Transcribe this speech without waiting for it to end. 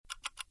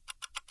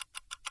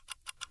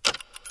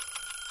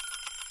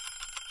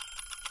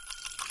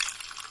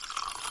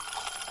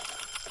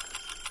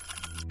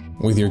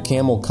With your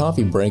Camel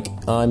Coffee Break,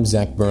 I'm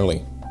Zach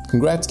Burley.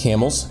 Congrats,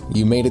 Camels.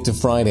 You made it to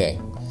Friday.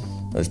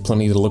 There's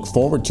plenty to look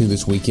forward to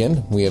this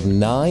weekend. We have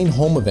 9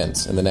 home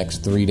events in the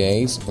next 3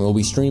 days, and we'll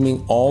be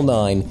streaming all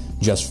 9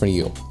 just for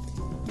you.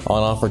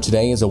 On offer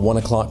today is a 1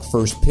 o'clock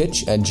first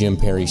pitch at Jim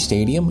Perry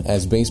Stadium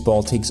as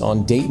baseball takes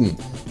on Dayton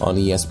on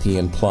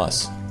ESPN+.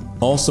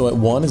 Also at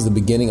 1 is the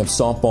beginning of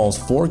softball's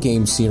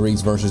 4-game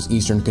series versus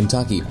Eastern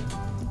Kentucky.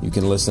 You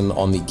can listen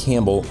on the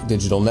Campbell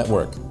Digital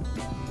Network.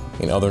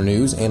 In other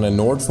news, Anna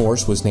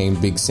Nordforce was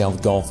named Big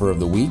South Golfer of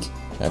the Week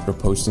after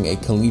posting a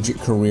collegiate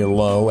career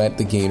low at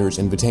the Gators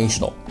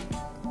Invitational.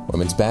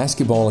 Women's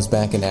basketball is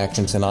back in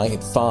action tonight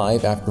at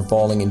 5 after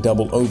falling in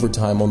double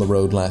overtime on the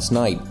road last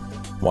night.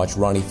 Watch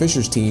Ronnie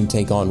Fisher's team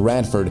take on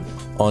Radford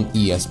on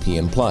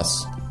ESPN+.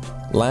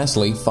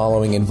 Lastly,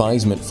 following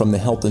advisement from the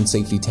Health and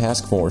Safety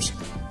Task Force,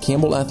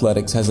 Campbell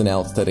Athletics has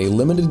announced that a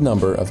limited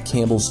number of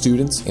Campbell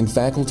students and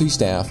faculty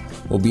staff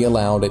will be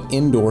allowed at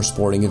indoor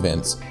sporting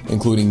events,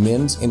 including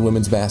men's and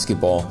women's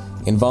basketball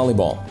and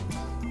volleyball.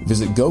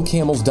 Visit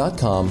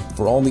GoCamels.com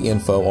for all the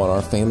info on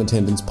our fan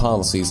attendance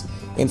policies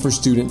and for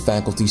student,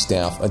 faculty,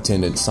 staff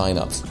attendance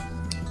signups.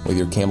 With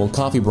your Camel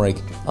Coffee Break,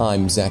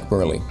 I'm Zach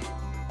Burley.